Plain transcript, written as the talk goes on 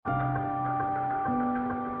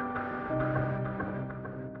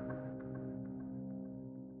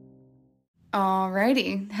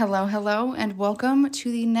Alrighty. Hello, and welcome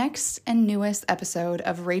to the next and newest episode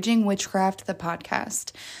of Raging Witchcraft, the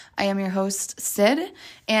podcast. I am your host, Sid,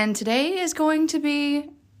 and today is going to be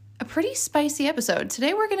a pretty spicy episode.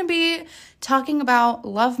 Today we're going to be talking about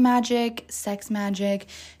love magic, sex magic,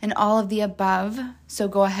 and all of the above. So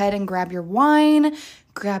go ahead and grab your wine,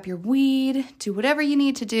 grab your weed, do whatever you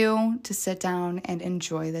need to do to sit down and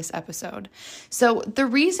enjoy this episode. So the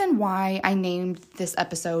reason why I named this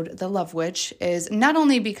episode The Love Witch is not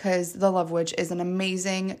only because The Love Witch is an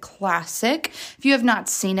amazing classic. If you have not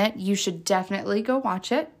seen it, you should definitely go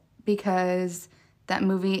watch it because that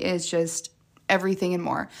movie is just everything and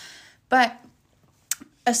more. But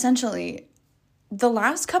essentially, the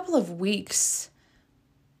last couple of weeks,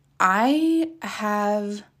 I've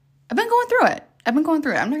been going through it. I'm not going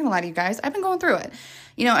to lie to you guys. I've been going through it.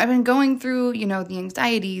 I've been going through, the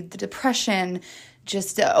anxiety, the depression,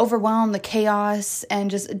 just the overwhelm, the chaos, and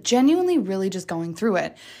just genuinely really just going through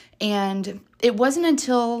it. And it wasn't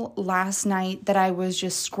until last night that I was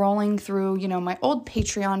just scrolling through, my old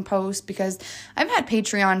Patreon post, because I've had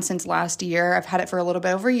Patreon since last year. I've had it for a little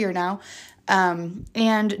bit over a year now.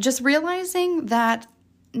 And just realizing that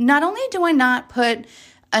not only do I not put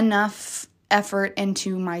enough effort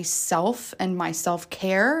into myself and my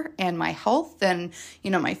self-care and my health and,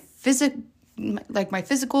 my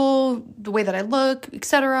physical, the way that I look,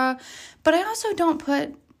 etc. But I also don't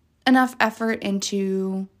put enough effort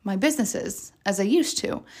into my businesses as I used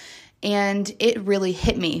to. And it really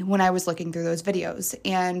hit me when I was looking through those videos.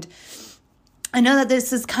 And I know that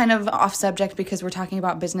this is kind of off subject because we're talking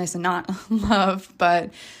about business and not love,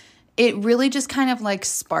 but it really just kind of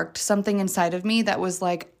sparked something inside of me that was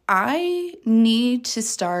like, I need to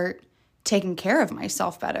start taking care of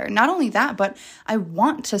myself better. Not only that, but I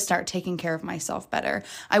want to start taking care of myself better.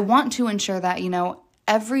 I want to ensure that,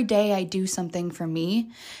 every day I do something for me.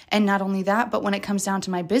 And not only that, but when it comes down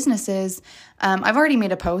to my businesses, I've already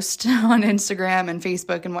made a post on Instagram and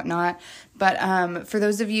Facebook and whatnot. But for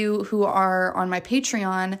those of you who are on my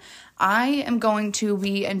Patreon, I am going to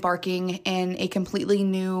be embarking in a completely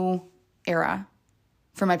new era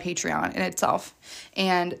for my Patreon in itself.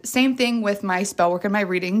 And same thing with my spell work and my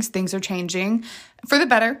readings. Things are changing for the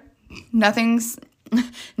better. Nothing's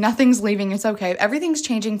leaving. It's okay. Everything's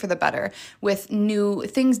changing for the better with new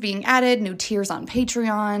things being added, new tiers on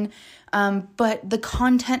Patreon. But the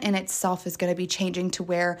content in itself is going to be changing to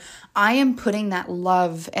where I am putting that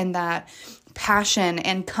love and that passion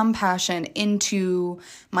and compassion into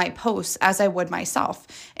my posts as I would myself.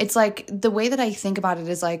 It's like the way that I think about it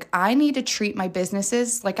is like, I need to treat my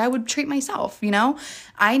businesses like I would treat myself,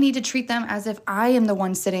 I need to treat them as if I am the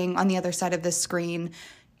one sitting on the other side of this screen,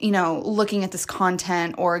 looking at this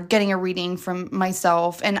content or getting a reading from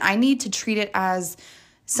myself. And I need to treat it as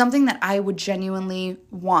something that I would genuinely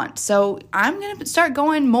want. So I'm going to start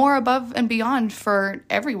going more above and beyond for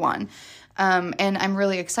everyone. And I'm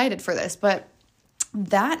really excited for this. But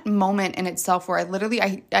that moment in itself where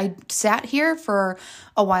I sat here for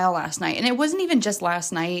a while last night, and it wasn't even just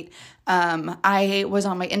last night. I was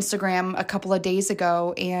on my Instagram a couple of days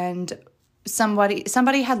ago, and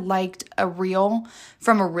somebody had liked a reel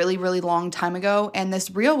from a really, really long time ago. And this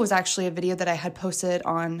reel was actually a video that I had posted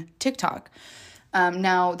on TikTok.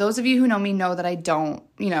 Now, those of you who know me know that I don't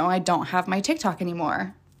have my TikTok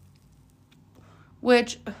anymore,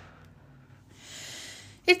 which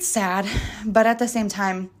it's sad, but at the same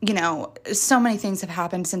time, so many things have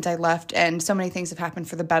happened since I left, and so many things have happened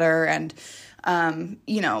for the better. And,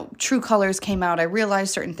 True Colors came out. I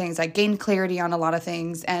realized certain things. I gained clarity on a lot of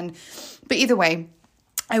things. But either way,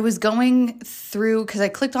 I was going through, because I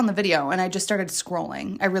clicked on the video and I just started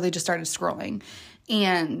scrolling. I really just started scrolling.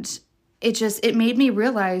 And it made me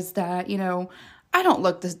realize that, I don't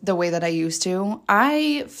look the way that I used to.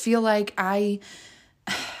 I feel like I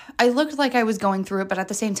looked like I was going through it, but at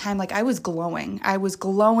the same time, I was glowing. I was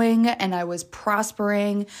glowing and I was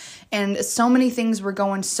prospering, and so many things were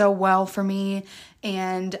going so well for me.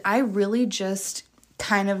 And I really just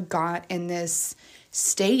kind of got in this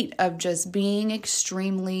state of just being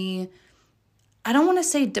extremely, I don't want to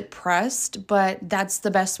say depressed, but that's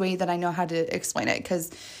the best way that I know how to explain it,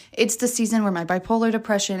 because it's the season where my bipolar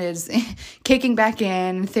depression is kicking back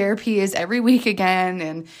in. Therapy is every week again.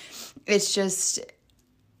 And it's just,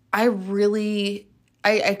 I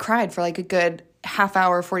cried for a good half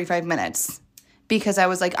hour, 45 minutes, because I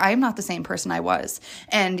was like, I'm not the same person I was.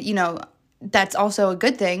 And, that's also a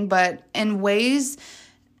good thing, but in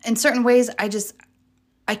certain ways,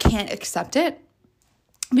 I can't accept it,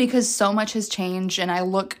 because so much has changed and I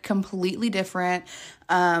look completely different.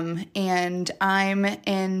 And I'm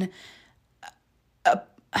in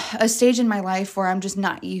a stage in my life where I'm just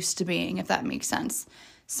not used to being, if that makes sense.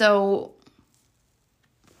 So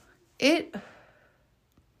it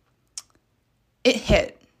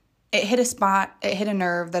hit a spot, it hit a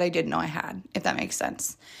nerve that I didn't know I had, if that makes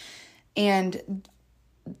sense. And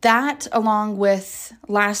that, along with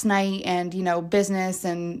last night and, business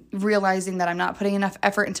and realizing that I'm not putting enough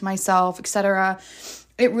effort into myself, etc.,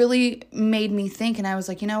 it really made me think, and I was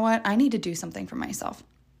like, you know what? I need to do something for myself.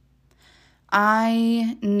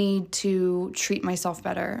 I need to treat myself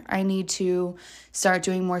better. I need to start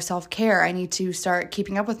doing more self-care. I need to start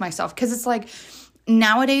keeping up with myself. Because it's like,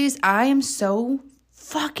 nowadays, I am so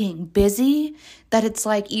fucking busy that it's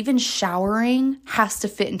like even showering has to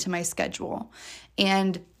fit into my schedule.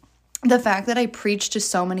 And the fact that I preach to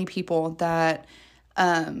so many people that,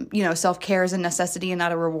 self-care is a necessity and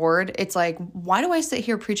not a reward. It's like, why do I sit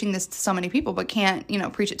here preaching this to so many people, but can't,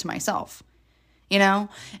 preach it to myself? And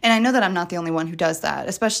I know that I'm not the only one who does that,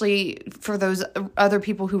 especially for those other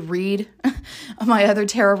people who read, my other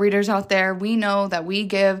tarot readers out there. We know that we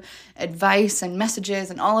give advice and messages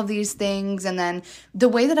and all of these things. And then the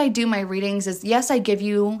way that I do my readings is, yes, I give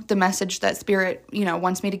you the message that Spirit,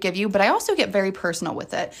 wants me to give you, but I also get very personal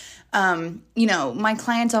with it. My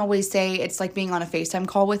clients always say it's like being on a FaceTime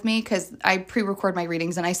call with me, because I pre-record my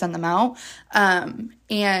readings and I send them out.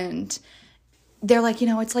 And they're like,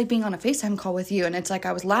 it's like being on a FaceTime call with you. And it's like,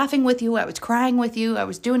 I was laughing with you. I was crying with you. I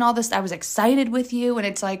was doing all this. I was excited with you. And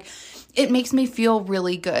it's like, it makes me feel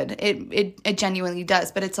really good. It genuinely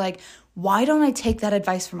does. But it's like, why don't I take that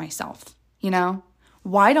advice for myself?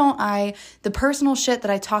 Why don't I, the personal shit that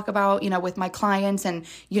I talk about, with my clients and,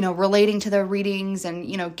 relating to their readings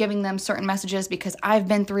and, giving them certain messages because I've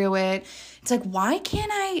been through it. It's like, why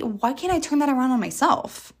can't I turn that around on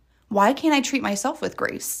myself? Why can't I treat myself with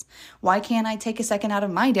grace? Why can't I take a second out of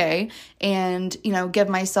my day and, give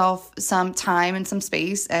myself some time and some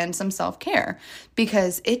space and some self-care?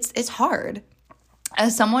 Because it's hard.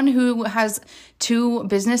 As someone who has 2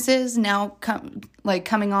 businesses now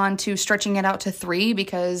coming on to stretching it out to 3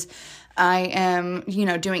 because I am,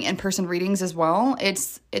 doing in-person readings as well,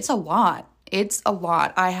 it's a lot. It's a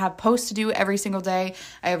lot. I have posts to do every single day.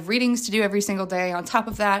 I have readings to do every single day. On top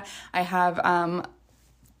of that, I have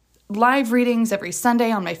live readings every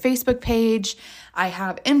Sunday on my Facebook page. I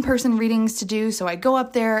have in-person readings to do, so I go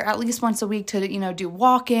up there at least once a week to, do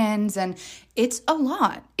walk-ins, and it's a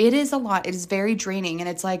lot. It is a lot. It is very draining, and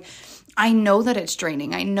it's like, I know that it's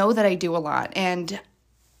draining. I know that I do a lot, and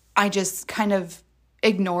I just kind of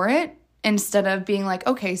ignore it instead of being like,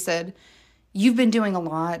 okay, Sid, you've been doing a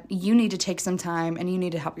lot. You need to take some time, and you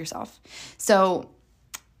need to help yourself. So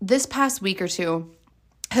this past week or two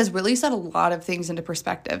has really set a lot of things into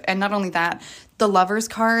perspective. And not only that, the Lovers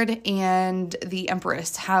card and the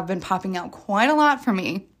Empress have been popping out quite a lot for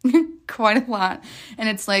me. Quite a lot. And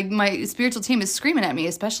it's like my spiritual team is screaming at me,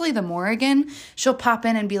 especially the Morrigan. She'll pop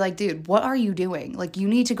in and be like, dude, what are you doing? Like, you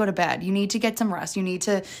need to go to bed. You need to get some rest. You need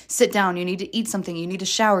to sit down. You need to eat something. You need to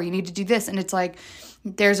shower. You need to do this. And it's like,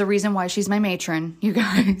 there's a reason why she's my matron, you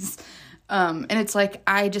guys. And it's like,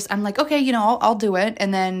 I'm like, okay, I'll do it.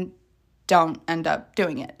 And then don't end up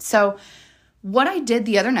doing it. So what I did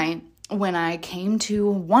the other night when I came to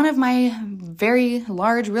one of my very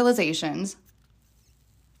large realizations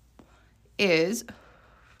is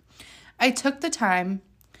I took the time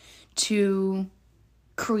to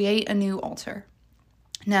create a new altar.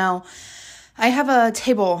 Now, I have a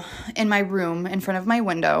table in my room in front of my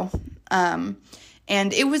window, and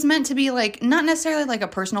it was meant to be like, not necessarily like a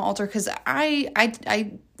personal altar, because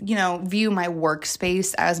I view my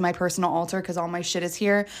workspace as my personal altar, because all my shit is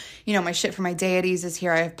here. My shit for my deities is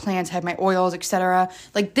here. I have plants, I have my oils, etc.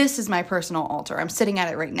 Like, this is my personal altar. I'm sitting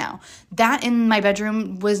at it right now. That in my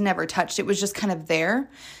bedroom was never touched. It was just kind of there.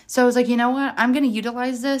 So I was like, you know what? I'm going to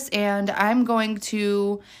utilize this, and I'm going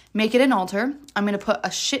to make it an altar. I'm going to put a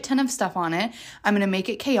shit ton of stuff on it. I'm going to make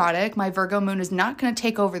it chaotic. My Virgo moon is not going to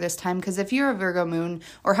take over this time, because if you're a Virgo moon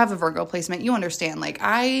or have a Virgo placement, you understand. Like,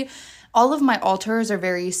 all of my altars are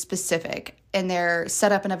very specific, and they're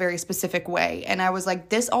set up in a very specific way. And I was like,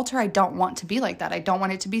 this altar, I don't want to be like that. I don't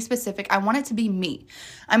want it to be specific. I want it to be me.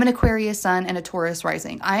 I'm an Aquarius sun and a Taurus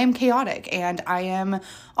rising. I am chaotic, and I am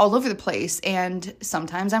all over the place, and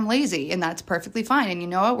sometimes I'm lazy, and that's perfectly fine. And you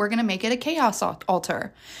know what? We're going to make it a chaos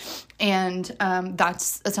altar. And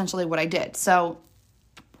that's essentially what I did. So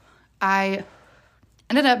I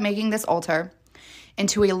ended up making this altar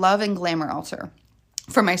into a love and glamour altar.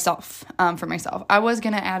 For myself. I was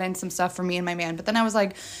going to add in some stuff for me and my man, but then I was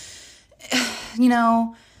like,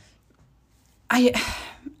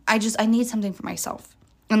 I need something for myself.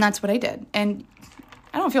 And that's what I did. And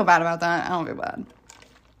I don't feel bad about that. I don't feel bad.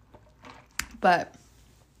 But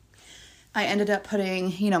I ended up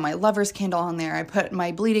putting, my lover's candle on there. I put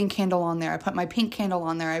my bleeding candle on there. I put my pink candle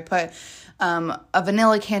on there. I put a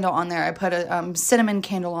vanilla candle on there. I put a cinnamon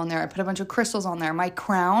candle on there. I put a bunch of crystals on there. My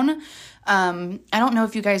crown, I don't know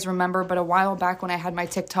if you guys remember, but a while back when I had my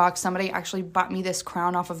TikTok, somebody actually bought me this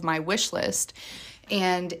crown off of my wish list.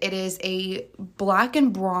 And it is a black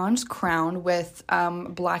and bronze crown with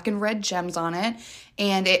black and red gems on it.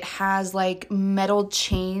 And it has like metal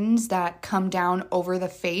chains that come down over the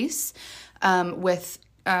face with,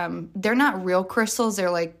 they're not real crystals.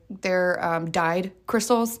 They're dyed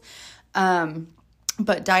crystals.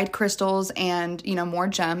 But dyed crystals and, more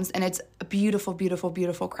gems. And it's a beautiful, beautiful,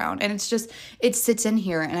 beautiful crown. And it sits in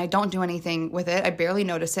here and I don't do anything with it. I barely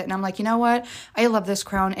notice it. And I'm like, you know what? I love this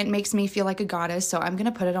crown. It makes me feel like a goddess. So I'm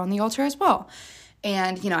going to put it on the altar as well.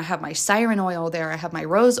 And, I have my siren oil there. I have my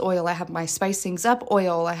rose oil. I have my spice things up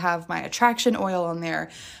oil. I have my attraction oil on there.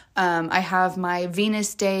 I have my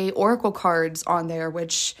Venus Day Oracle cards on there,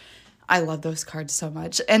 which I love those cards so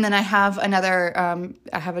much. And then I have another,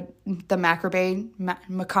 the Macabre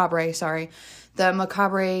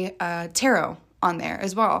Tarot on there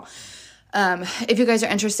as well. If you guys are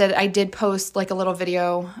interested, I did post like a little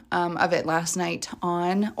video of it last night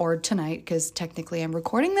or tonight, because technically I'm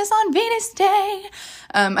recording this on Venus Day.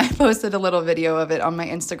 I posted a little video of it on my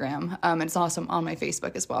Instagram. It's awesome on my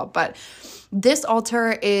Facebook as well. But this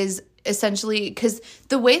altar is essentially, because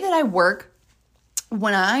the way that I work,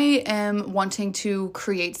 when I am wanting to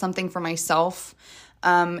create something for myself,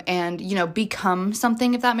 and, become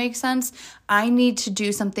something, if that makes sense, I need to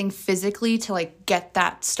do something physically to like get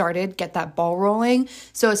that started, get that ball rolling.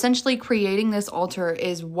 So essentially creating this altar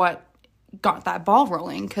is what got that ball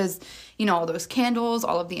rolling, because, all those candles,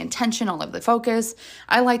 all of the intention, all of the focus,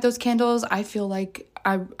 I light those candles. I feel like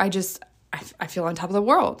I feel on top of the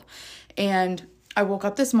world. And I woke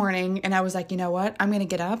up this morning and I was like, you know what? I'm going to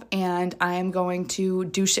get up and I'm going to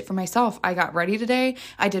do shit for myself. I got ready today.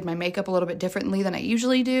 I did my makeup a little bit differently than I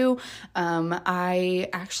usually do. I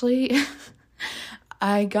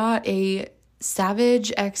got a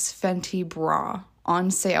Savage X Fenty bra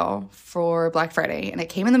on sale for Black Friday, and it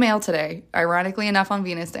came in the mail today, ironically enough, on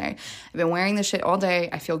Venus Day. I've been wearing this shit all day.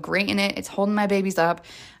 I feel great in it. It's holding my babies up.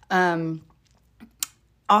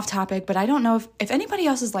 Off topic, but I don't know if anybody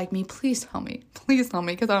else is like me. Please tell me,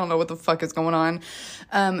 because I don't know what the fuck is going on.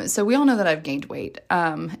 So we all know that I've gained weight,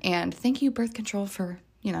 and thank you, birth control, for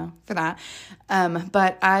that.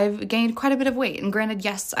 But I've gained quite a bit of weight, and granted,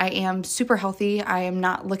 yes, I am super healthy. I am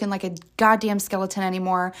not looking like a goddamn skeleton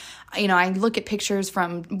anymore. I look at pictures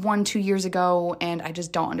from 1-2 years ago, and I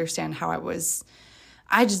just don't understand how I was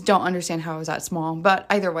that small. But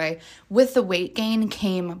either way, with the weight gain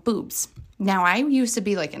came boobs. Now, I used to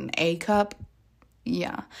be like an A cup.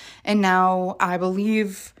 Yeah. And now I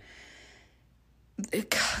believe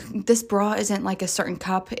this bra isn't like a certain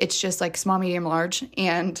cup. It's just like small, medium, large.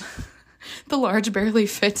 And the large barely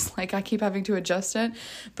fits. Like, I keep having to adjust it.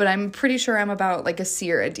 But I'm pretty sure I'm about like a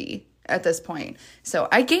C or a D at this point. So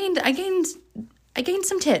I gained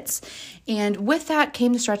some tits. And with that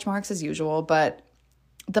came the stretch marks as usual. But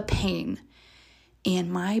the pain.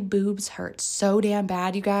 And my boobs hurt so damn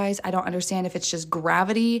bad, you guys. I don't understand if it's just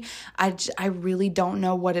gravity. I really don't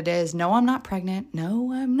know what it is. No, I'm not pregnant.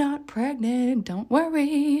 Don't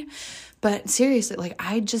worry. But seriously, like,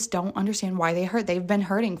 I just don't understand why they hurt. They've been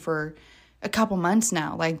hurting for a couple months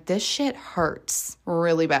now. Like, this shit hurts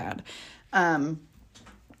really bad.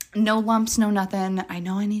 No lumps, no nothing. I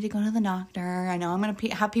know I need to go to the doctor. I know I'm going to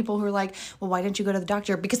have people who are like, well, why didn't you go to the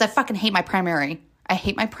doctor? Because I fucking hate my primary. I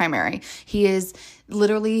hate my primary. He is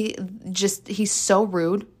literally he's so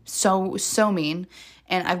rude, so mean.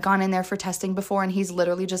 And I've gone in there for testing before, and he's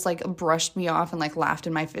literally just like brushed me off and like laughed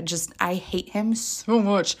in my face. I hate him so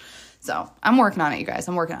much. So I'm working on it, you guys.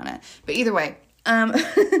 I'm working on it. But either way,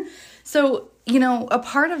 so, a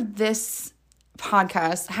part of this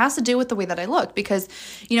podcast has to do with the way that I look, because,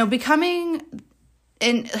 becoming...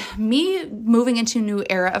 And me moving into a new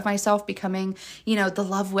era of myself, becoming, the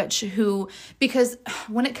love witch because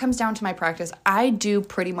when it comes down to my practice, I do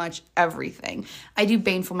pretty much everything. I do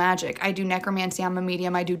baneful magic. I do necromancy. I'm a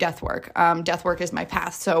medium. I do death work. Death work is my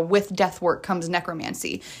path. So with death work comes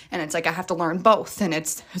necromancy. And it's like I have to learn both. And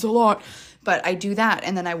it's a lot. But I do that.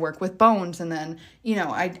 And then I work with bones. And then,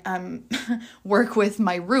 I work with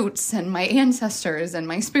my roots and my ancestors and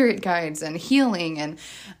my spirit guides and healing and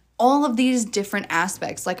all of these different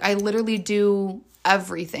aspects. Like, I literally do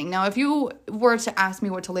everything. Now, if you were to ask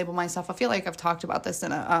me what to label myself, I feel like I've talked about this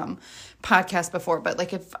in a podcast before, but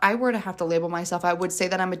like if I were to have to label myself, I would say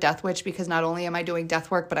that I'm a death witch, because not only am I doing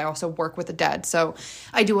death work, but I also work with the dead. So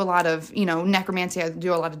I do a lot of, necromancy. I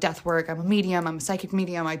do a lot of death work. I'm a medium. I'm a psychic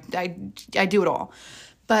medium. I do it all.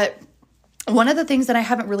 But one of the things that I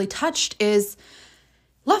haven't really touched is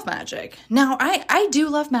love magic. Now, I do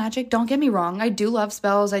love magic. Don't get me wrong. I do love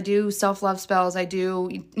spells. I do self-love spells. I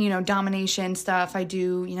do, domination stuff. I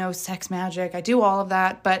do, sex magic. I do all of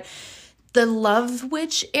that. But the love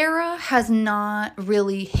witch era has not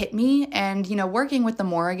really hit me. And, working with the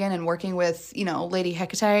Morrigan and working with, Lady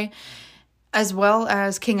Hecate, as well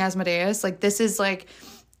as King Asmodeus, like this is like,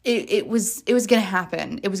 it was going to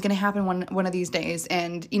happen. It was going to happen one of these days.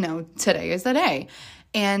 And, today is the day.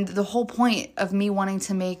 And the whole point of me wanting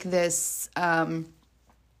to make this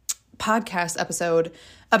podcast episode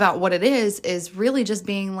about what it is really just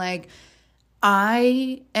being like,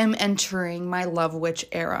 I am entering my love witch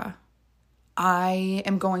era. I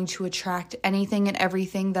am going to attract anything and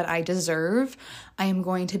everything that I deserve. I am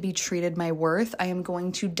going to be treated my worth. I am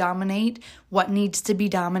going to dominate what needs to be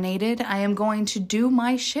dominated. I am going to do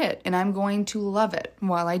my shit, and I'm going to love it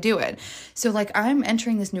while I do it. So like I'm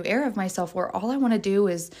entering this new era of myself where all I want to do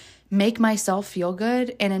is make myself feel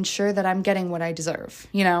good and ensure that I'm getting what I deserve,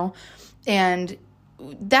 And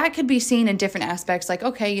that could be seen in different aspects, like,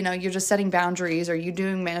 okay, you're just setting boundaries, or you're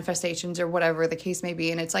doing manifestations, or whatever the case may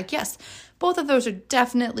be. And it's like, yes, both of those are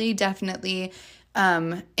definitely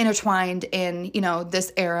intertwined in,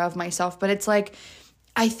 this era of myself. But it's like,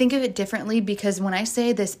 I think of it differently, because when I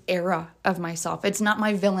say this era of myself, it's not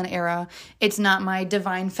my villain era. It's not my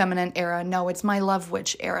divine feminine era. No, it's my love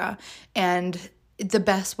witch era. And the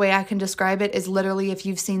best way I can describe it is literally, if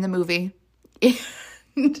you've seen the movie,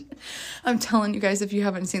 I'm telling you guys, if you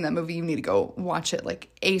haven't seen that movie, you need to go watch it like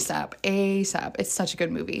ASAP. It's such a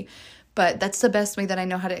good movie. But that's the best way that I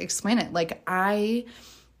know how to explain it. Like I'm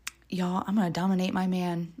going to dominate my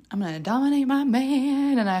man.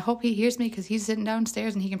 And I hope he hears me, because he's sitting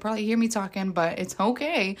downstairs and he can probably hear me talking, but it's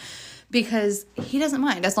okay because he doesn't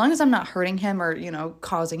mind. As long as I'm not hurting him or,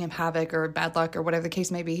 causing him havoc or bad luck or whatever the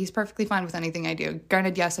case may be, he's perfectly fine with anything I do.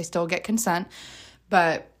 Granted, yes, I still get consent,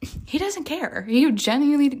 but he doesn't care. He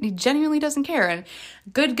genuinely doesn't care. And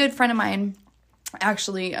good friend of mine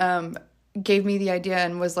actually gave me the idea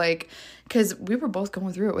and was like, because we were both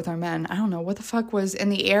going through it with our men. I don't know what the fuck was in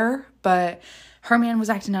the air, but her man was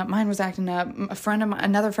acting up, mine was acting up,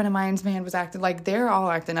 another friend of mine's man was acting, like they're all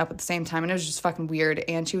acting up at the same time, and it was just fucking weird.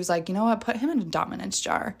 And she was like, you know what, put him in a dominance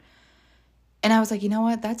jar. And I was like, you know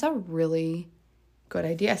what, that's a really good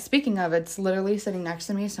idea. Speaking of, it's literally sitting next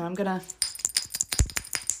to me, so I'm gonna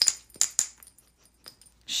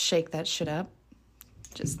shake that shit up.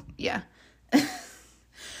 Just, yeah.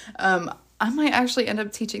 I might actually end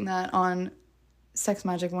up teaching that on Sex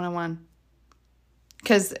Magic 101.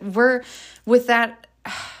 Because with that,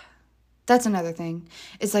 that's another thing.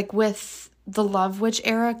 It's like with the love witch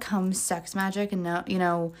era comes sex magic, and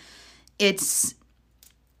now, it's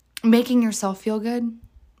making yourself feel good,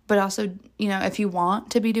 but also, if you want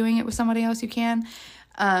to be doing it with somebody else, you can.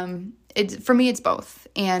 For me, it's both.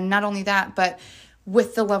 And not only that, but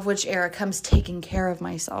with the love witch era comes taking care of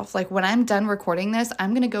myself. Like when I'm done recording this,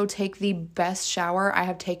 I'm going to go take the best shower I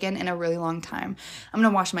have taken in a really long time. I'm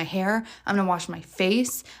going to wash my hair. I'm going to wash my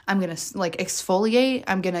face. I'm going to exfoliate.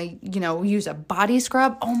 I'm going to, use a body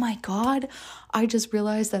scrub. Oh my God. I just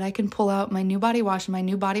realized that I can pull out my new body wash, and my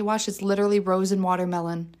new body wash is literally rose and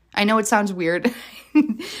watermelon. I know it sounds weird.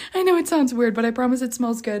 But I promise it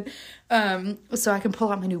smells good. So I can pull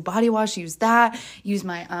out my new body wash, use that, use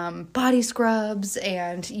my body scrubs,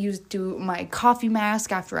 and do my coffee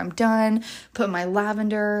mask after I'm done, put my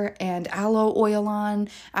lavender and aloe oil on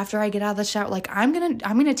after I get out of the shower. Like I'm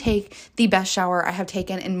gonna take the best shower I have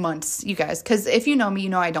taken in months, you guys. Because if you know me, you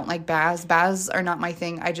know I don't like baths. Baths are not my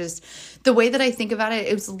thing. The way that I think about it,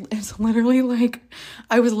 it's literally like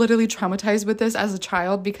I was literally traumatized with this as a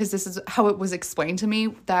child, because this is how it was explained to me,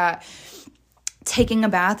 that taking a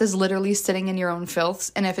bath is literally sitting in your own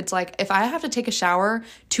filth. And if I have to take a shower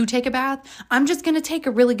to take a bath, I'm just going to take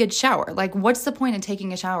a really good shower. Like, what's the point in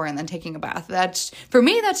taking a shower and then taking a bath? For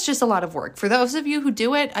me, that's just a lot of work. For those of you who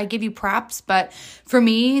do it, I give you props. But for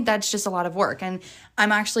me, that's just a lot of work. And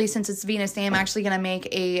I'm actually, since it's Venus Day, I'm actually going to make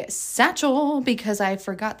a satchel, because I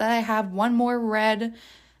forgot that I have one more red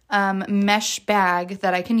mesh bag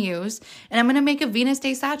that I can use, and I'm going to make a Venus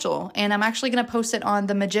Day satchel, and I'm actually going to post it on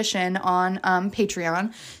The Magician on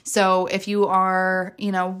Patreon. So if you are,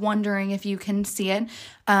 wondering if you can see it,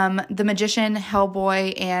 The Magician,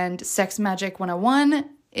 Hellboy, and Sex Magic 101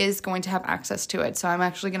 is going to have access to it. So I'm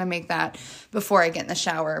actually going to make that before I get in the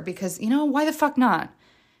shower because, why the fuck not?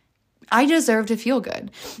 I deserve to feel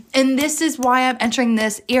good. And this is why I'm entering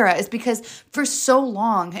this era, is because for so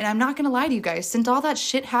long, and I'm not going to lie to you guys, since all that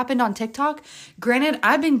shit happened on TikTok, granted,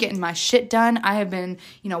 I've been getting my shit done. I have been,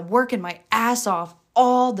 working my ass off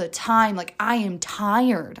all the time. Like, I am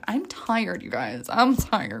tired. I'm tired, you guys. I'm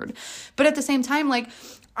tired. But at the same time, like,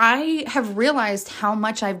 I have realized how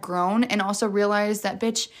much I've grown and also realized that,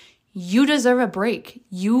 bitch, you deserve a break.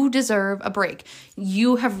 You deserve a break.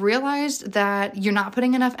 You have realized that you're not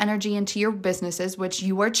putting enough energy into your businesses, which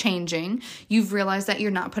you are changing. You've realized that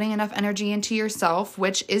you're not putting enough energy into yourself,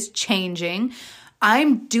 which is changing.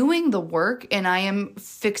 I'm doing the work and I am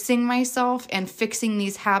fixing myself and fixing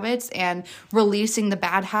these habits and releasing the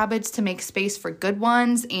bad habits to make space for good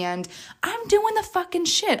ones. And I'm doing the fucking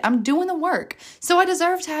shit. I'm doing the work. So I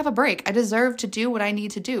deserve to have a break. I deserve to do what I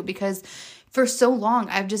need to do because for so long,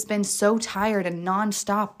 I've just been so tired and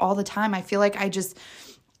nonstop all the time. I feel like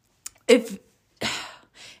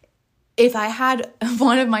if I had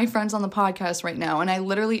one of my friends on the podcast right now and I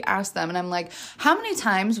literally asked them and I'm like, how many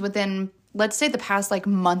times within, let's say, the past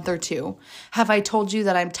month or two, have I told you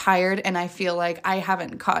that I'm tired and I feel like I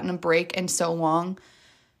haven't gotten a break in so long?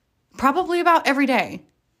 Probably about every day.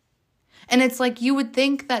 And it's like, you would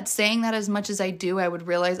think that saying that as much as I do, I would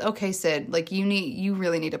realize, okay, Sid, you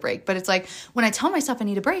really need a break. But it's like, when I tell myself I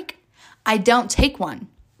need a break, I don't take one.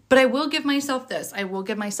 But I will give myself this.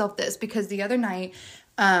 Because the other night,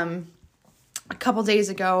 a couple days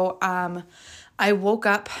ago, I woke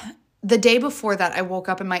up. The day before that, I woke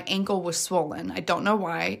up and my ankle was swollen. I don't know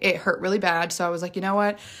why. It hurt really bad. So I was like, you know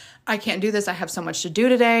what? I can't do this. I have so much to do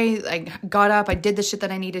today. I got up. I did the shit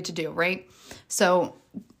that I needed to do, right? So,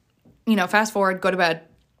 fast forward, go to bed,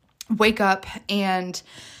 wake up, and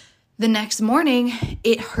the next morning,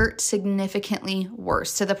 it hurt significantly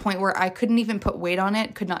worse to the point where I couldn't even put weight on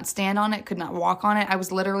it, could not stand on it, could not walk on it. I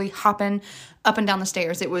was literally hopping up and down the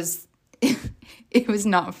stairs. It was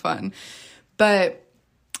not fun. But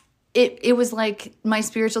it was like my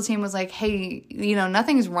spiritual team was like, hey,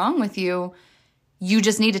 nothing's wrong with you. You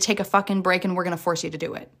just need to take a fucking break and we're going to force you to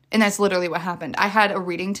do it. And that's literally what happened. I had a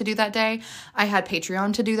reading to do that day. I had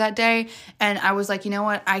Patreon to do that day. And I was like, you know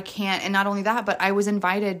what? I can't. And not only that, but I was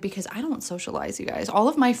invited because I don't socialize, you guys. All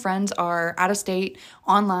of my friends are out of state,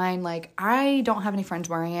 online. Like, I don't have any friends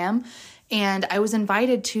where I am. And I was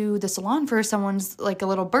invited to the salon for someone's, a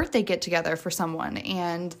little birthday get together for someone.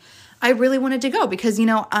 And I really wanted to go because,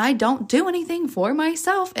 I don't do anything for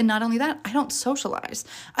myself. And not only that, I don't socialize.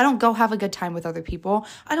 I don't go have a good time with other people.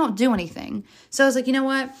 I don't do anything. So I was like, you know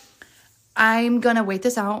what? I'm going to wait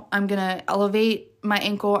this out. I'm going to elevate my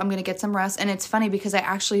ankle. I'm going to get some rest. And it's funny because I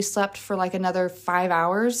actually slept for another 5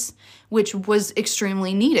 hours, which was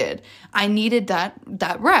extremely needed. I needed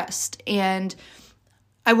that rest. And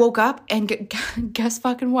I woke up and guess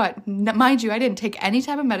fucking what? Mind you, I didn't take any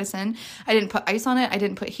type of medicine. I didn't put ice on it. I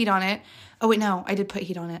didn't put heat on it. Oh, wait, no, I did put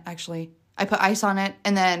heat on it, actually. I put ice on it,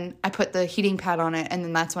 and then I put the heating pad on it, and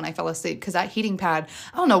then that's when I fell asleep. Because that heating pad,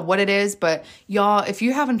 I don't know what it is, but y'all, if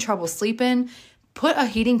you're having trouble sleeping, put a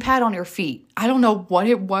heating pad on your feet. I don't know what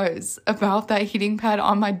it was about that heating pad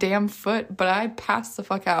on my damn foot, but I passed the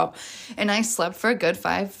fuck out. And I slept for a good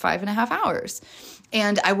 5.5 hours.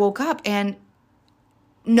 And I woke up, and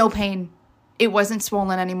no pain. It wasn't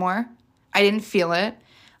swollen anymore. I didn't feel it.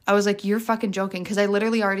 I was like, you're fucking joking. Because I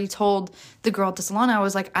literally already told the girl at the salon, I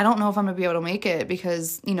was like, I don't know if I'm going to be able to make it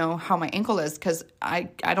because, how my ankle is. Because I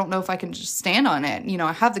don't know if I can just stand on it.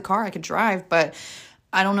 I have the car, I could drive, but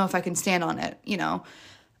I don't know if I can stand on it,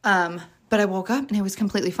 But I woke up and it was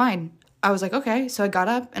completely fine. I was like, okay. So I got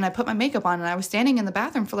up and I put my makeup on and I was standing in the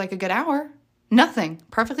bathroom for a good hour. Nothing.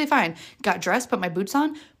 Perfectly fine. Got dressed, put my boots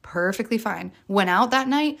on. Perfectly fine. Went out that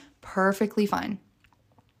night. Perfectly fine.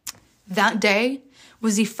 That day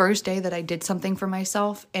was the first day that I did something for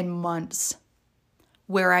myself in months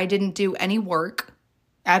where I didn't do any work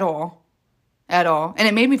at all. And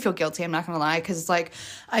it made me feel guilty. I'm not going to lie. Because it's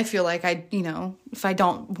I feel like if I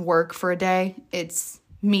don't work for a day, it's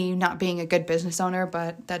me not being a good business owner.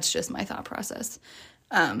 But that's just my thought process.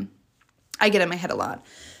 I get in my head a lot.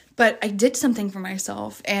 But I did something for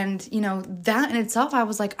myself. And, that in itself, I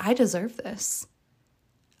was like, I deserve this.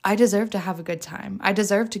 I deserve to have a good time. I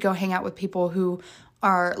deserve to go hang out with people who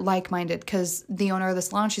are like-minded. Because the owner of the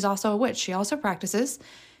salon, she's also a witch. She also practices.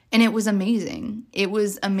 And it was amazing. It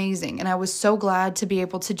was amazing. And I was so glad to be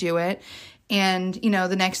able to do it. And,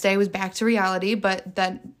 the next day was back to reality. But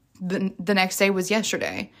the next day was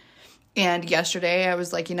yesterday. And yesterday I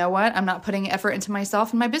was like, you know what? I'm not putting effort into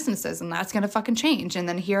myself and my businesses, and that's going to fucking change. And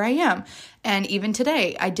then here I am. And even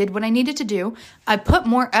today, I did what I needed to do. I put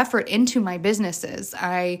more effort into my businesses.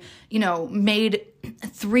 I, made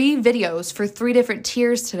 3 videos for 3 different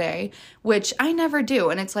tiers today, which I never do.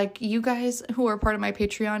 And it's like, you guys who are part of my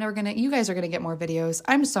Patreon you guys are going to get more videos.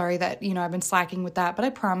 I'm sorry that, I've been slacking with that, but I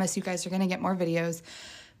promise you guys are going to get more videos.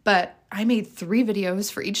 But I made 3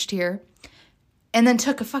 videos for each tier and then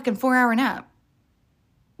took a fucking 4-hour nap.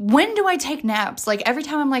 When do I take naps? Like every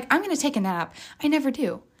time I'm like, I'm going to take a nap. I never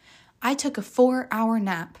do. I took a 4-hour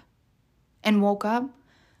nap and woke up.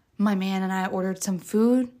 My man and I ordered some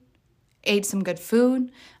food, ate some good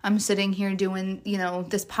food. I'm sitting here doing,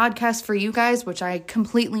 this podcast for you guys, which I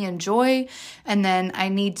completely enjoy. And then I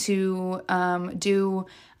need to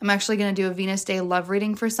I'm actually going to do a Venus Day love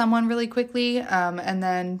reading for someone really quickly, and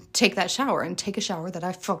then take that shower and take a shower that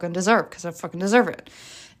I fucking deserve because I fucking deserve it.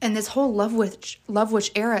 And this whole Love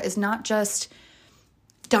Witch era is not just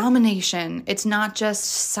domination. It's not just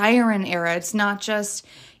siren era. It's not just,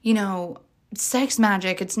 sex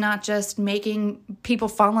magic. It's not just making people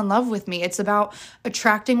fall in love with me. It's about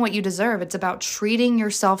attracting what you deserve. It's about treating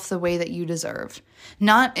yourself the way that you deserve.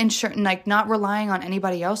 Not relying on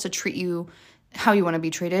anybody else to treat you how you want to be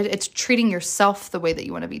treated. It's treating yourself the way that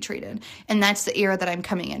you want to be treated. And that's the era that I'm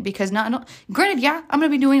coming in, because granted, yeah, I'm going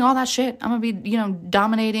to be doing all that shit. I'm going to be,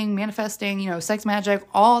 dominating, manifesting, sex magic,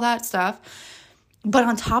 all that stuff. But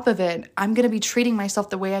on top of it, I'm going to be treating myself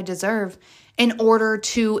the way I deserve in order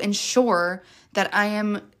to ensure that I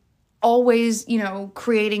am always,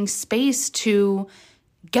 creating space to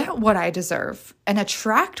get what I deserve and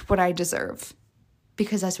attract what I deserve,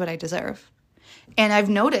 because that's what I deserve. And I've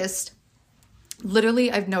noticed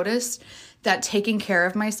that taking care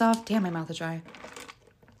of myself, damn, my mouth is dry.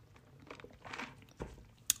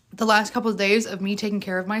 The last couple of days of me taking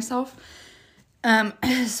care of myself.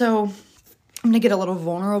 So I'm going to get a little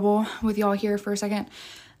vulnerable with y'all here for a second.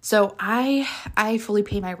 So I fully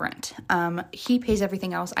pay my rent. He pays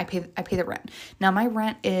everything else. I pay the rent. Now my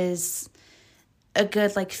rent is a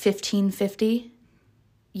good like $1,550.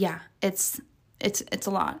 Yeah, it's a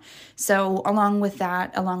lot. So along with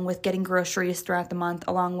that, along with getting groceries throughout the month,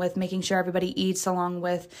 along with making sure everybody eats, along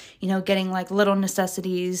with, getting like little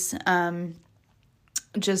necessities,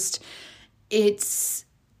 it's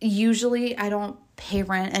usually I don't pay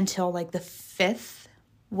rent until like the 5th,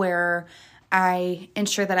 where I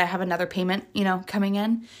ensure that I have another payment, coming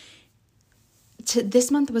in.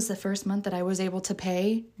 This month was the first month that I was able to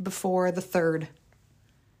pay before the 3rd.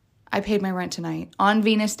 I paid my rent tonight on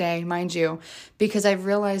Venus Day, mind you, because I've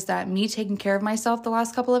realized that me taking care of myself the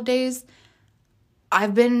last couple of days,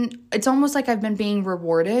 it's almost like I've been being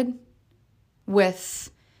rewarded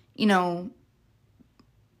with,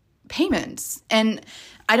 payments. And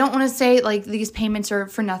I don't want to say like these payments are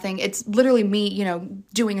for nothing. It's literally me,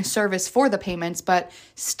 doing a service for the payments, but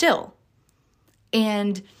still.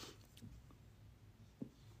 And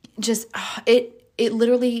just, it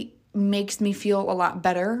literally makes me feel a lot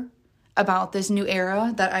better about this new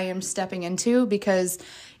era that I am stepping into, because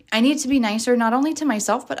I need to be nicer, not only to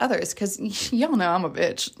myself, but others, because y'all know I'm a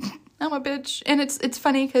bitch. I'm a bitch. And it's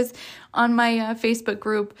funny because on my Facebook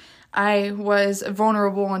group, I was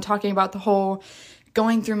vulnerable and talking about the whole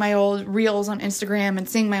going through my old reels on Instagram and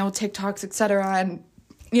seeing my old TikToks, etc. And,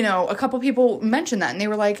 a couple people mentioned that, and they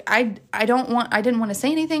were like, I didn't want to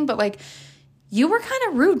say anything, but like, you were kind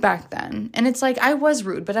of rude back then. And it's like, I was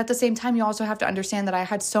rude, but at the same time, you also have to understand that I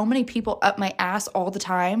had so many people up my ass all the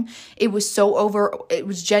time. It was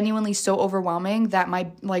genuinely so overwhelming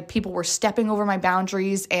that people were stepping over my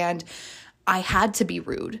boundaries, and I had to be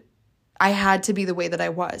rude. I had to be the way that I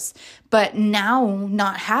was. But now,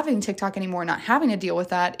 not having TikTok anymore, not having to deal with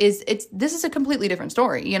that, this is a completely different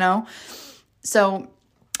story, So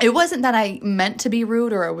it wasn't that I meant to be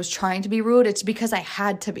rude or I was trying to be rude. It's because I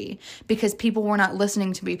had to be, because people were not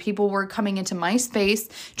listening to me. People were coming into my space,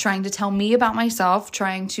 trying to tell me about myself,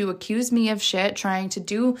 trying to accuse me of shit, trying to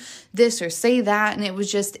do this or say that. And it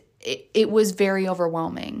was just, it was very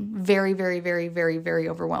overwhelming. Very, very, very, very, very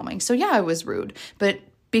overwhelming. So yeah, I was rude, but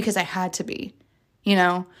because I had to be,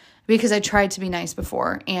 because I tried to be nice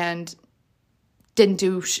before and didn't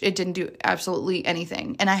do absolutely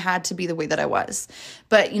anything. And I had to be the way that I was.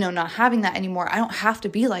 But, not having that anymore, I don't have to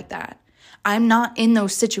be like that. I'm not in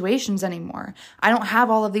those situations anymore. I don't have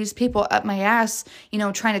all of these people up my ass,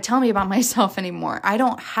 trying to tell me about myself anymore. I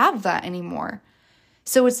don't have that anymore.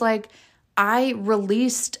 So it's like I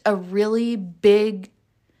released a really big,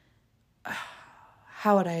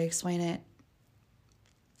 how would I explain it?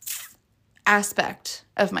 Aspect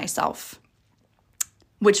of myself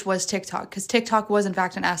which was TikTok, because TikTok was in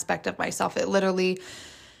fact an aspect of myself. It literally,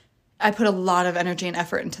 I put a lot of energy and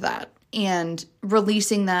effort into that, and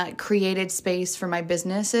releasing that created space for my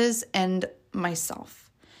businesses and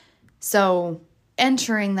myself. So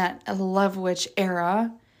entering that Love Witch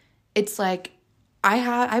era, it's like I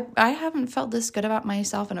haven't felt this good about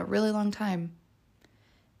myself in a really long time.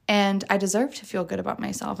 And I deserve to feel good about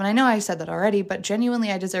myself. And I know I said that already, but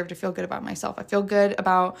genuinely I deserve to feel good about myself. I feel good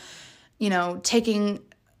about, taking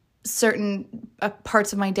certain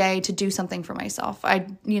parts of my day to do something for myself. I,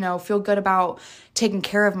 feel good about taking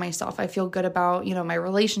care of myself. I feel good about, my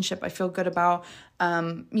relationship. I feel good about,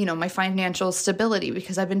 my financial stability,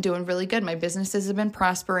 because I've been doing really good. My businesses have been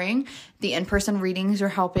prospering. The in-person readings are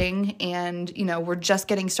helping, and, we're just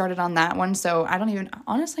getting started on that one. So I don't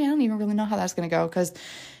even really know how that's going to go, because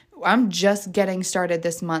I'm just getting started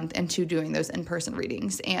this month into doing those in-person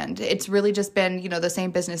readings. And it's really just been, the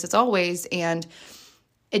same business as always. And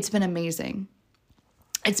it's been amazing.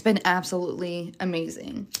 It's been absolutely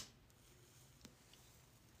amazing.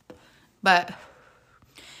 But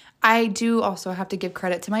I do also have to give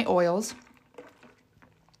credit to my oils,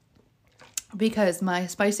 because my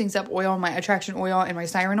Spice Things Up oil, my Attraction oil, and my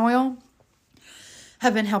Siren oil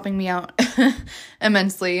have been helping me out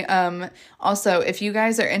immensely. Also, if you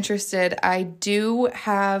guys are interested, I do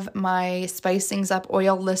have my Spice Things Up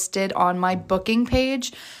oil listed on my booking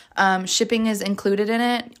page. Shipping is included in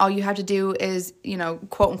it. All you have to do is,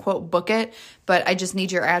 quote unquote, book it, but I just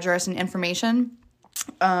need your address and information.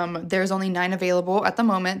 There's only 9 available at the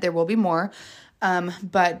moment. There will be more.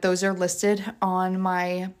 But those are listed on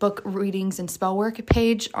my book readings and spell work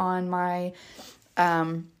page on my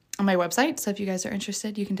website. So if you guys are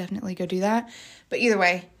interested, you can definitely go do that. But either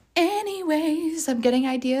way, anyways, I'm getting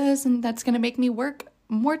ideas, and that's going to make me work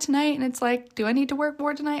more tonight. And it's like, do I need to work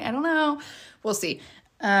more tonight? I don't know. We'll see.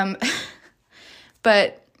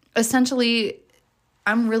 But essentially,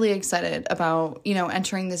 I'm really excited about,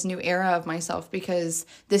 entering this new era of myself, because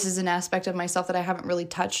this is an aspect of myself that I haven't really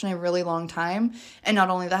touched in a really long time. And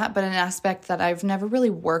not only that, but an aspect that I've never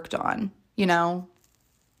really worked on,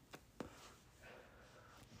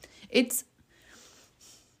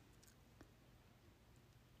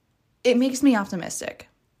 It makes me optimistic.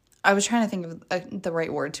 I was trying to think of the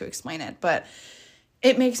right word to explain it, but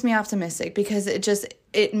it makes me optimistic, because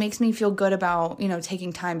it makes me feel good about,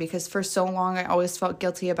 taking time, because for so long I always felt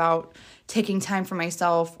guilty about taking time for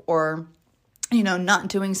myself, or, not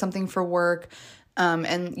doing something for work,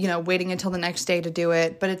 and, waiting until the next day to do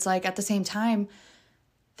it. But it's like, at the same time,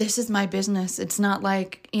 this is my business. It's not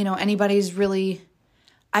like, anybody's really,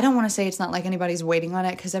 I don't want to say it's not like anybody's waiting on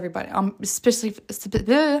it, because everybody,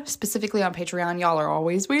 specifically on Patreon, y'all are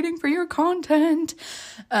always waiting for your content.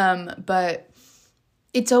 But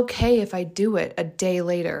it's okay if I do it a day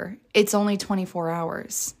later. It's only 24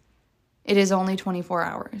 hours. It is only 24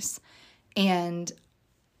 hours. And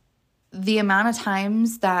the amount of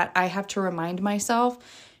times that I have to remind myself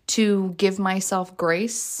to give myself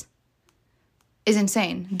grace is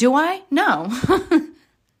insane. Do I? No.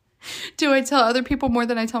 Do I tell other people more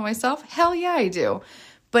than I tell myself? Hell yeah, I do.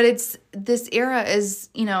 But this era is,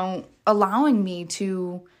 allowing me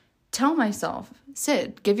to tell myself,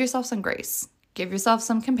 Sid, give yourself some grace. Give yourself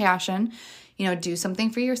some compassion. Do something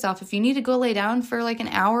for yourself. If you need to go lay down for like an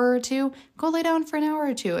hour or two, go lay down for an hour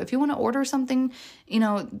or two. If you want to order something,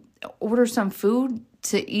 order some food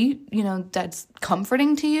to eat, that's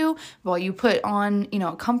comforting to you while you put on,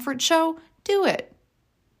 a comfort show, do it.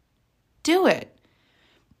 Do it.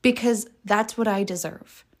 Because that's what I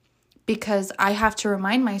deserve. Because I have to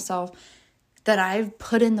remind myself that I've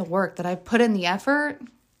put in the work, that I've put in the effort,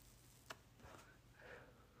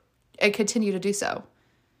 and continue to do so.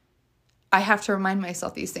 I have to remind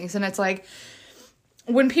myself these things. And it's like,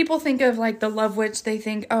 when people think of like the Love Witch, they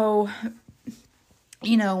think,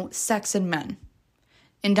 sex and men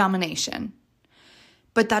and domination.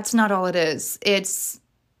 But that's not all it is.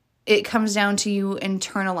 It comes down to you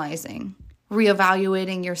internalizing,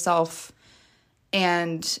 reevaluating yourself,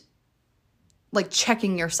 and like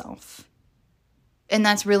checking yourself. And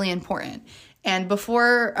that's really important. And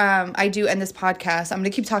before I do end this podcast, I'm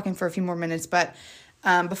going to keep talking for a few more minutes, but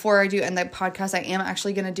before I do end that podcast, I am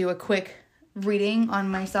actually going to do a quick reading on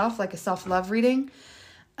myself, like a self-love reading.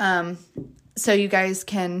 So you guys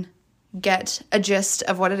can get a gist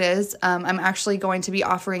of what it is. I'm actually going to be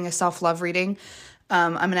offering a self-love reading.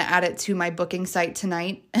 I'm going to add it to my booking site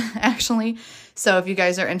tonight, actually. So if you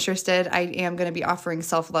guys are interested, I am going to be offering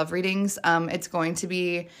self-love readings. It's going to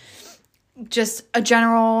be just a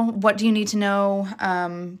general, what do you need to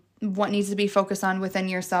know? What needs to be focused on within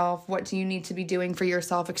yourself? What do you need to be doing for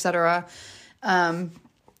yourself, etc.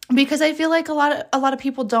 because I feel like a lot of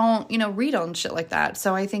people don't, read on shit like that.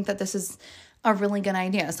 So I think that this is a really good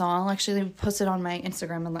idea. So I'll actually post it on my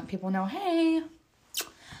Instagram and let people know, hey,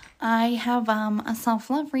 I have a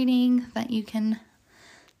self-love reading that you can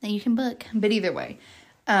book. But either way,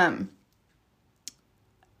 I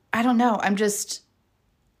don't know. I'm just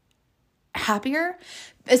happier,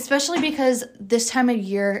 especially because this time of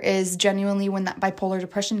year is genuinely when that bipolar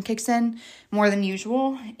depression kicks in more than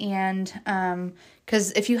usual. And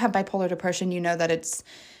because if you have bipolar depression, you know that it's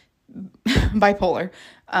bipolar.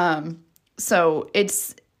 So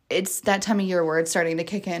it's that time of year where it's starting to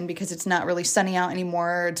kick in because it's not really sunny out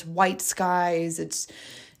anymore. It's white skies. It's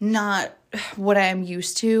not what I'm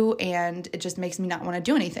used to, and it just makes me not want to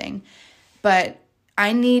do anything. But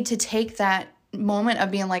I need to take that moment of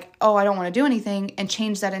being like, oh, I don't want to do anything, and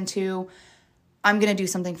change that into, I'm going to do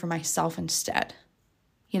something for myself instead,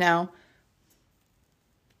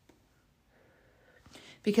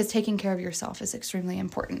 because taking care of yourself is extremely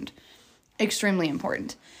important,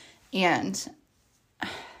 and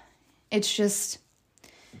it's just,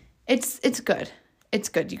 it's good. It's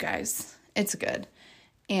good, you guys. It's good.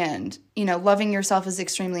 And, loving yourself is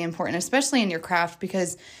extremely important, especially in your craft,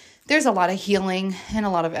 because there's a lot of healing and a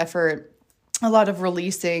lot of effort, a lot of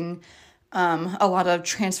releasing, a lot of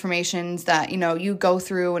transformations that, you go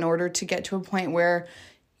through in order to get to a point where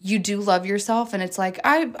you do love yourself. And it's like,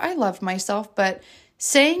 I love myself, but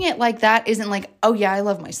saying it like that isn't like, oh yeah, I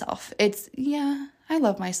love myself. It's, yeah, I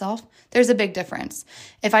love myself. There's a big difference.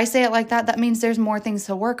 If I say it like that, that means there's more things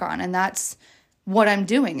to work on. And that's what I'm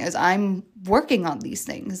doing, is I'm working on these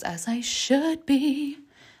things as I should be,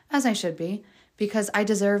 because I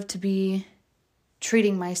deserve to be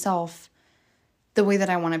treating myself the way that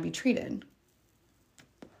I want to be treated.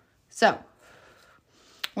 So,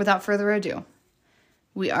 without further ado,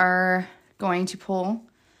 we are going to pull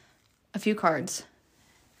a few cards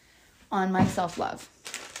on my self-love.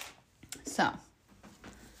 So,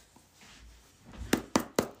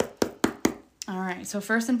 all right, so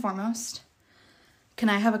first and foremost, can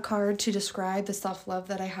I have a card to describe the self-love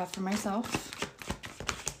that I have for myself?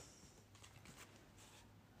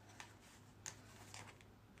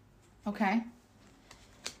 Okay.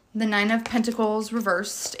 The Nine of Pentacles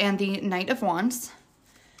reversed and the Knight of Wands.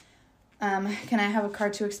 Can I have a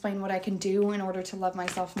card to explain what I can do in order to love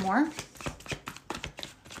myself more?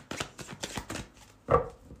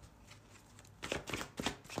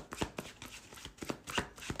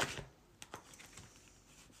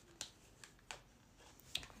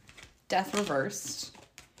 Death reversed.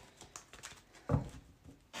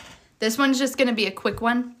 This one's just going to be a quick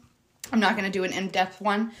one. I'm not going to do an in-depth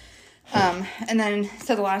one. And then,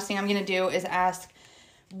 so the last thing I'm going to do is ask,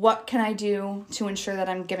 what can I do to ensure that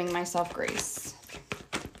I'm giving myself grace?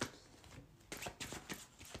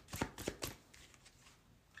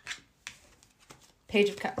 Page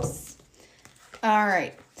of Cups. All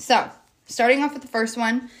right. So, starting off with the first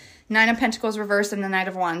one, Nine of Pentacles reversed and the Knight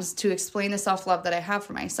of Wands, to explain the self-love that I have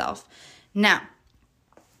for myself. Now,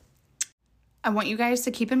 I want you guys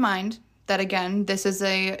to keep in mind that, again, this is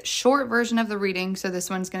a short version of the reading, so this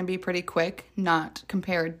one's going to be pretty quick, pretty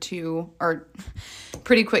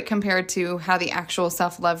quick compared to how the actual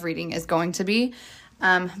self-love reading is going to be.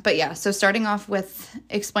 But yeah, so starting off with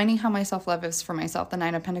explaining how my self-love is for myself, the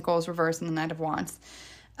Nine of Pentacles reversed and the Knight of Wands.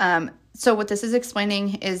 So what this is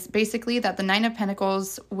explaining is basically that the Nine of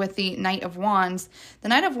Pentacles with the Knight of Wands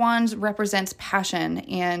represents passion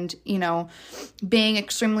and, being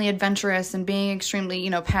extremely adventurous and being extremely,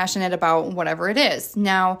 passionate about whatever it is.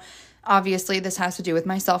 Now, obviously, this has to do with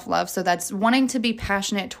my self-love. So that's wanting to be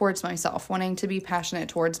passionate towards myself, wanting to be passionate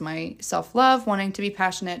towards my self-love, wanting to be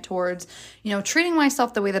passionate towards, treating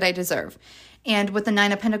myself the way that I deserve. And with the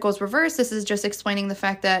Nine of Pentacles reversed, this is just explaining the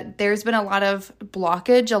fact that there's been a lot of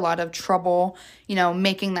blockage, a lot of trouble,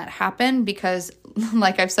 making that happen, because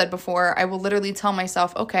like I've said before, I will literally tell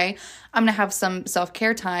myself, okay, I'm going to have some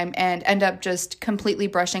self-care time, and end up just completely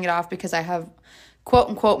brushing it off because I have quote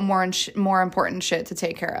unquote more important shit to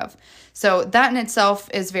take care of. So that in itself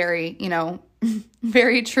is very,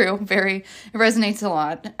 very true, it resonates a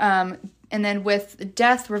lot. And then with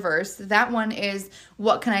Death reversed, that one is,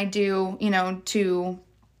 what can I do, to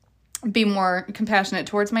be more compassionate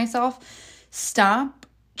towards myself? Stop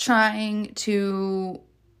trying to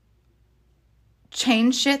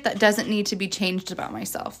change shit that doesn't need to be changed about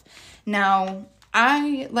myself. Now,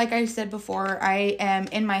 like I said before, I am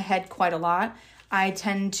in my head quite a lot. I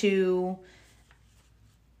tend to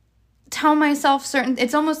tell myself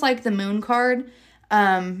it's almost like the Moon card.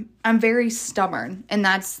 I'm very stubborn, and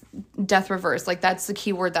that's death reverse. Like, that's the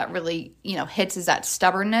key word that really, hits, is that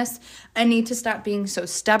stubbornness. I need to stop being so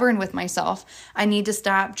stubborn with myself. I need to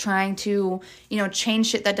stop trying to, change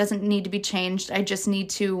shit that doesn't need to be changed. I just need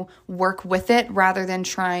to work with it rather than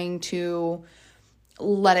trying to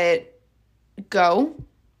let it go,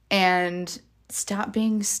 and stop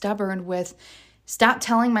being stubborn stop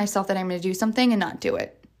telling myself that I'm going to do something and not do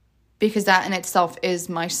it, because that in itself is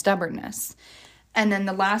my stubbornness. And then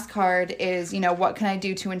the last card is, what can I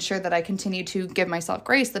do to ensure that I continue to give myself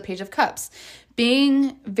grace? The Page of Cups.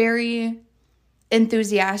 Being very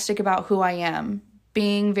enthusiastic about who I am.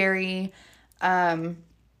 Being very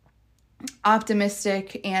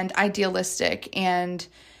optimistic and idealistic, and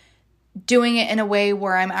doing it in a way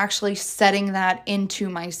where I'm actually setting that into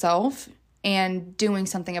myself and doing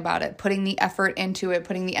something about it, putting the effort into it,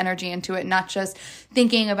 putting the energy into it, not just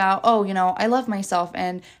thinking about, I love myself,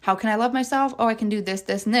 and how can I love myself? I can do this,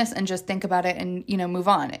 this, and this, and just think about it and, move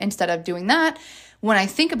on. Instead of doing that, when I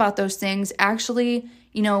think about those things, actually,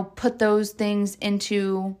 put those things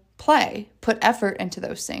into play, put effort into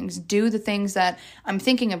those things, do the things that I'm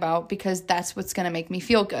thinking about, because that's what's going to make me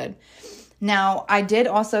feel good. Now, I did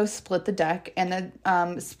also split the deck, and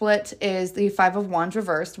the split is the Five of Wands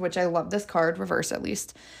reversed, which I love this card, reversed at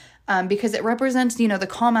least, because it represents, the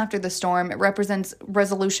calm after the storm. It represents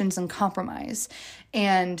resolutions and compromise.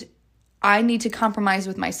 And I need to compromise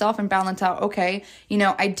with myself and balance out, okay,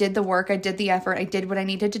 I did the work, I did the effort, I did what I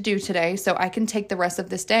needed to do today, so I can take the rest of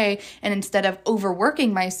this day, and instead of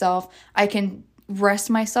overworking myself, I can rest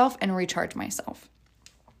myself and recharge myself.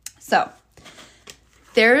 So,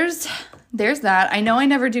 there's that. I know I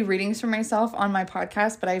never do readings for myself on my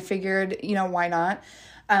podcast, but I figured, why not?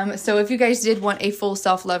 So if you guys did want a full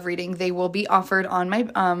self-love reading, they will be offered on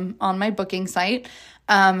my booking site.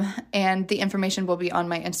 And the information will be on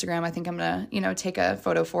my Instagram. I think I'm going to, take a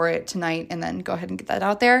photo for it tonight and then go ahead and get that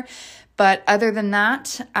out there. But other than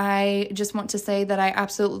that, I just want to say that I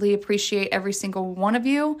absolutely appreciate every single one of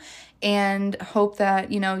you, and hope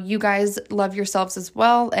that, you guys love yourselves as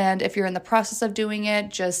well. And if you're in the process of doing it,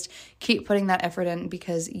 just keep putting that effort in,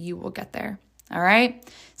 because you will get there. All right.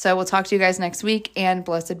 So we'll talk to you guys next week, and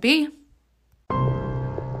blessed be.